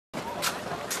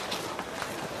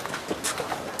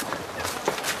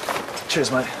Cheers,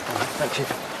 mate. Thank you.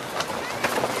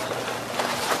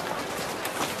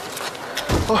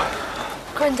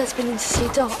 Oh. Grandad's been in to see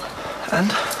Doc. And?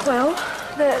 Well,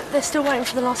 they're still waiting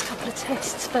for the last couple of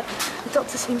tests, but the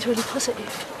doctor seems really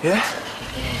positive. Yeah?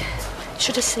 Yeah.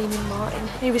 Should have seen him, Martin.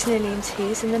 He was nearly in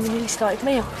tears, and then he nearly started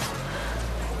me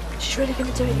off. She's really going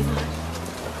to do it, you know.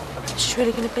 She's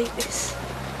really going to beat this.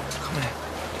 Come here.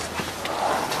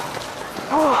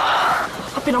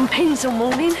 Oh, I've been on pins all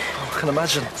morning. Oh, I can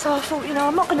imagine. So I thought, you know,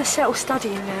 I'm not going to settle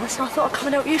studying now, so I thought I'd come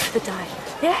and help you for the day.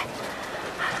 Yeah?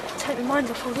 Take my mind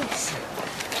off all this.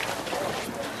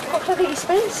 What can I get you,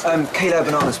 Spence? Kilo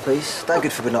bananas, please. They're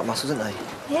good for building up muscles, aren't they?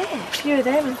 Yeah, a few of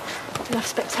them, and you'll have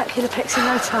spectacular pecs in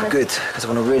no time. Good, because I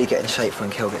want to really get in shape for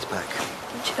when Kel gets back.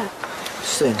 When'd you go?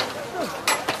 Soon.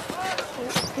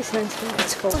 This man's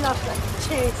beautiful. Lovely.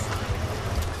 Cheers.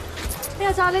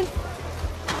 Yeah, darling.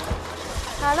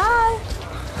 Hello?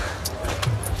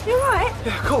 You all right?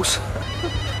 Yeah, of course.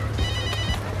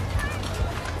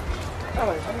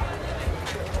 Hello, honey.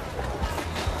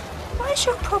 What is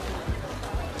your problem?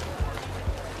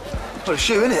 Well, it's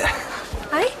you, innit?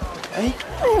 Hey?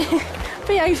 Hey?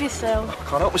 Behave yourself. I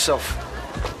can't help myself.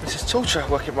 This is torture,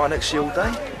 working right next to you all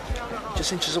day.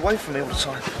 Just inches away from me all the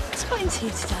time. What's got into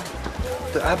you today?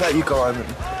 But how about you go home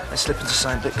and slip into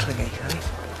something a bit clingy, eh?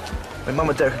 I mean, Mum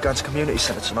and Derek are going to community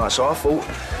centre tonight, so I thought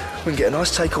we can get a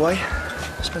nice takeaway,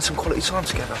 spend some quality time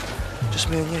together. Just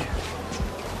me and you.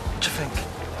 What do you think?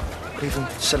 Could even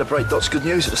celebrate Dot's good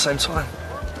news at the same time.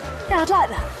 Yeah, I'd like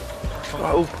that. All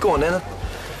right, well, go on then.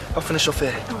 I'll finish off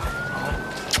here. All right.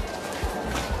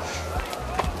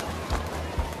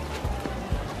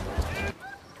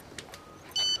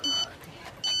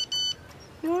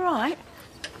 You all right?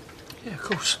 Yeah, of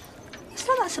course. It's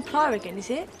not that supplier again, is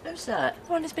it? Who's that?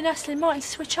 The one who's been hassling Martin to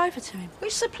switch over to him.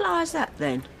 Which supplier's that,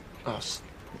 then? Oh, it's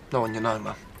no one you know,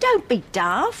 Mum. Don't be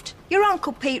daft. Your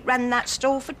Uncle Pete ran that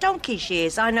store for donkey's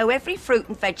years. I know every fruit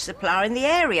and veg supplier in the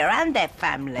area and their I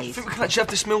families. think we can actually have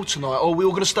this meal tonight, or are we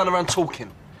all going to stand around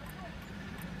talking?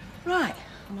 Right,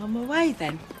 I'm on my way,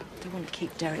 then. Don't want to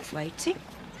keep Derek waiting.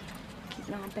 Keep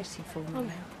an eye on Bessie for me. Oh,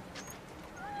 well.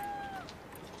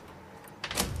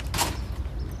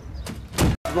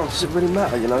 Well, does it really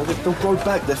matter, you know? They'll grow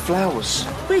back, they're flowers.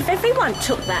 Well, if everyone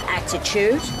took that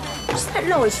attitude... What's that,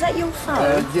 Lloyd? Is that your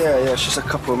phone? Yeah, it's just a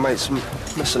couple of mates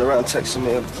messing around, texting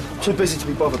me. I'm too busy to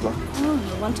be bothered, man. Oh,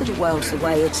 no wonder the world's the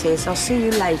way it is. I'll see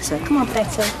you later. Come on,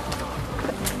 Betty.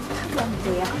 Come on,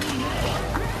 dear.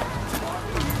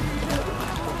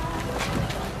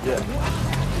 Yeah.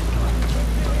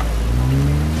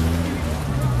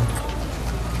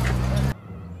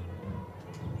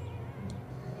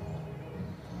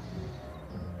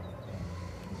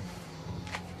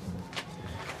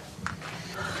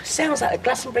 Sounds like a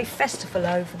Glastonbury festival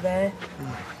over there.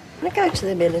 Can I go to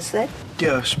the Millers, then?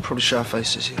 Yeah, I should probably show our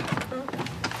faces, yeah.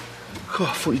 God,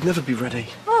 I thought you'd never be ready.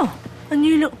 Oh, and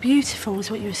you look beautiful is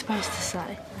what you were supposed to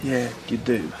say. Yeah, you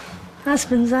do.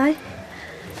 Husbands, eh?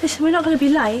 Listen, we're not going to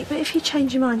be late, but if you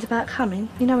change your mind about coming,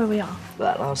 you know where we are.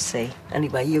 Well, I'll see.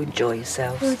 Anyway, you enjoy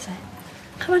yourselves. Will do.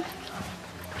 Come on.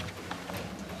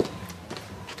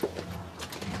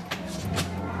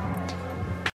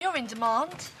 You're in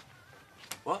demand.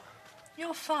 What?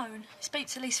 Your phone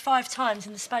speaks at least 5 times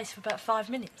in the space of about 5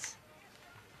 minutes.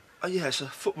 Oh, yeah, it's a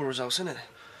football results, isn't it?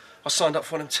 I signed up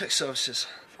for one of them tech services.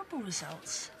 Football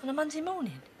results on a Monday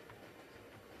morning?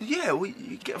 Yeah, well,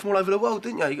 you get them from all over the world,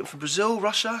 didn't you? You get them from Brazil,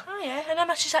 Russia. Oh, yeah. And how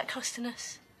much is that costing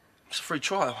us? It's a free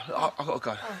trial. I've got to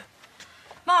go. Oh.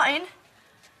 Martin,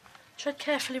 tread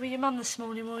carefully with your mum this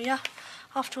morning, will you?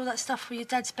 After all that stuff with your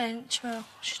dad's bench, well,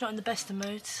 she's not in the best of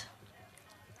moods.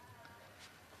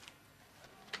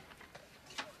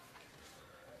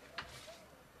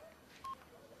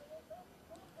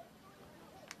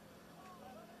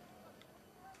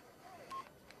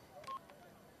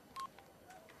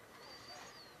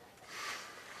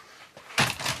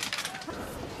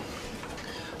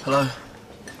 Hello.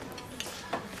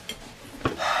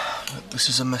 This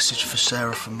is a message for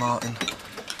Sarah from Martin.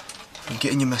 I'm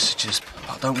getting your messages, but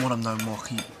I don't want them no more.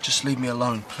 Can you just leave me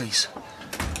alone, please?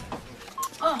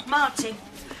 Oh, Martin,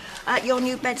 your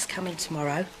new bed's coming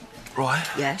tomorrow. Right.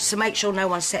 Yeah, so make sure no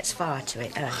one sets fire to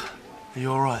it, eh? Are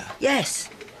you all right? Yes.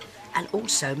 And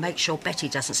also make sure Betty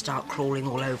doesn't start crawling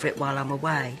all over it while I'm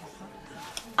away.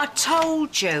 I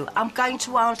told you, I'm going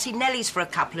to Auntie Nellie's for a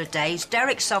couple of days.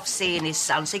 Derek's off seeing his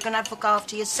son, so you're going to have to look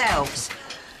after yourselves.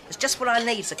 It's just what I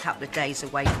need is a couple of days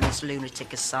away from this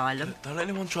lunatic asylum. Don't let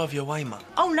anyone drive you away, Mum.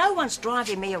 Oh, no one's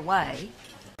driving me away.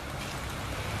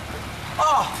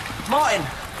 Oh, Martin,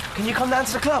 can you come down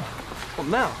to the club? What,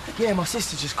 now? Yeah, my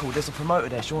sister just called. There's a promoter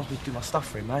there. She wants me to do my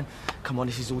stuff for him, man. Come on,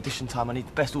 this is audition time. I need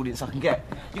the best audience I can get.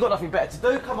 You got nothing better to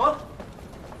do? Come on.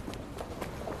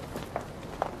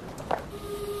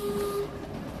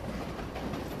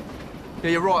 Yeah,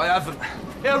 you're right, I haven't.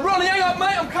 Yeah, Ronnie, hang up,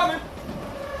 mate, I'm coming.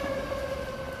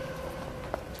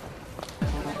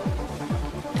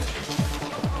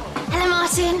 Hello,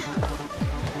 Martin.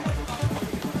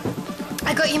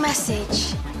 I got your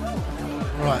message.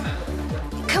 Right.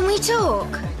 Can we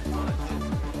talk?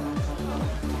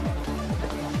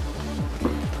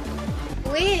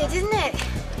 Weird, isn't it?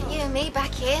 You and me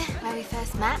back here, where we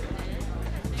first met.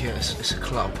 Yeah, it's a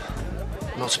club.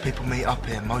 Lots of people meet up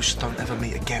here. Most don't ever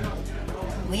meet again.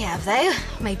 We have, though.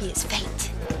 Maybe it's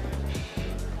fate.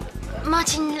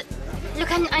 Martin,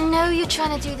 look, I know you're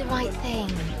trying to do the right thing.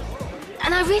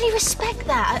 And I really respect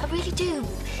that. I really do.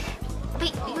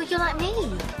 But you're like me,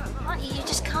 aren't you? You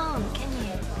just can't, can you?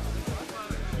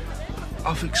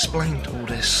 I've explained all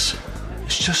this.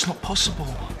 It's just not possible.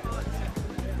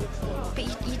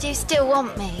 But you do still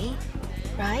want me,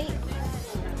 right?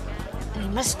 You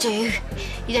must do.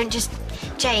 You don't just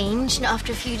change, not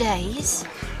after a few days.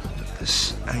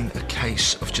 This ain't a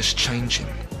case of just changing.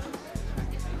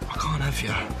 I can't have you.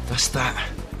 That's that.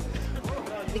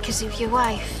 Because of your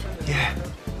wife? Yeah.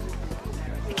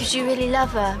 Because you really love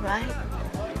her, right?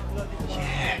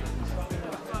 Yeah.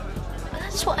 But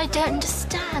that's what I don't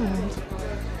understand.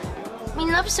 I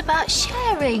mean, love's about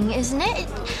sharing, isn't it?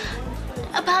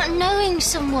 About knowing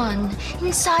someone,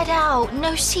 inside out,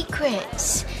 no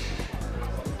secrets.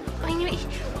 I mean,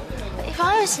 if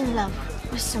I was in love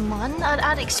with someone,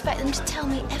 I'd expect them to tell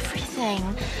me everything,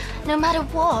 no matter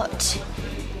what.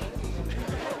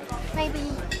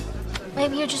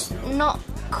 Maybe you're just not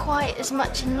quite as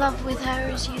much in love with her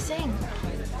as you think.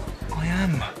 I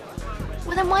am.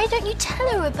 Well, then why don't you tell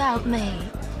her about me?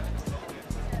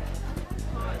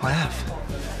 I have.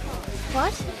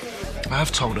 What? I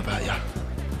have told her about you.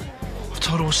 I've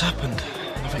told her what's happened,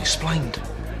 and I've explained.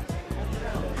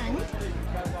 And?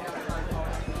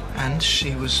 And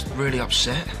she was really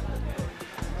upset.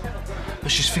 But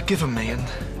she's forgiven me, and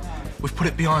we've put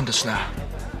it behind us now.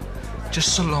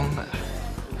 Just so long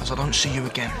as I don't see you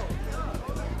again.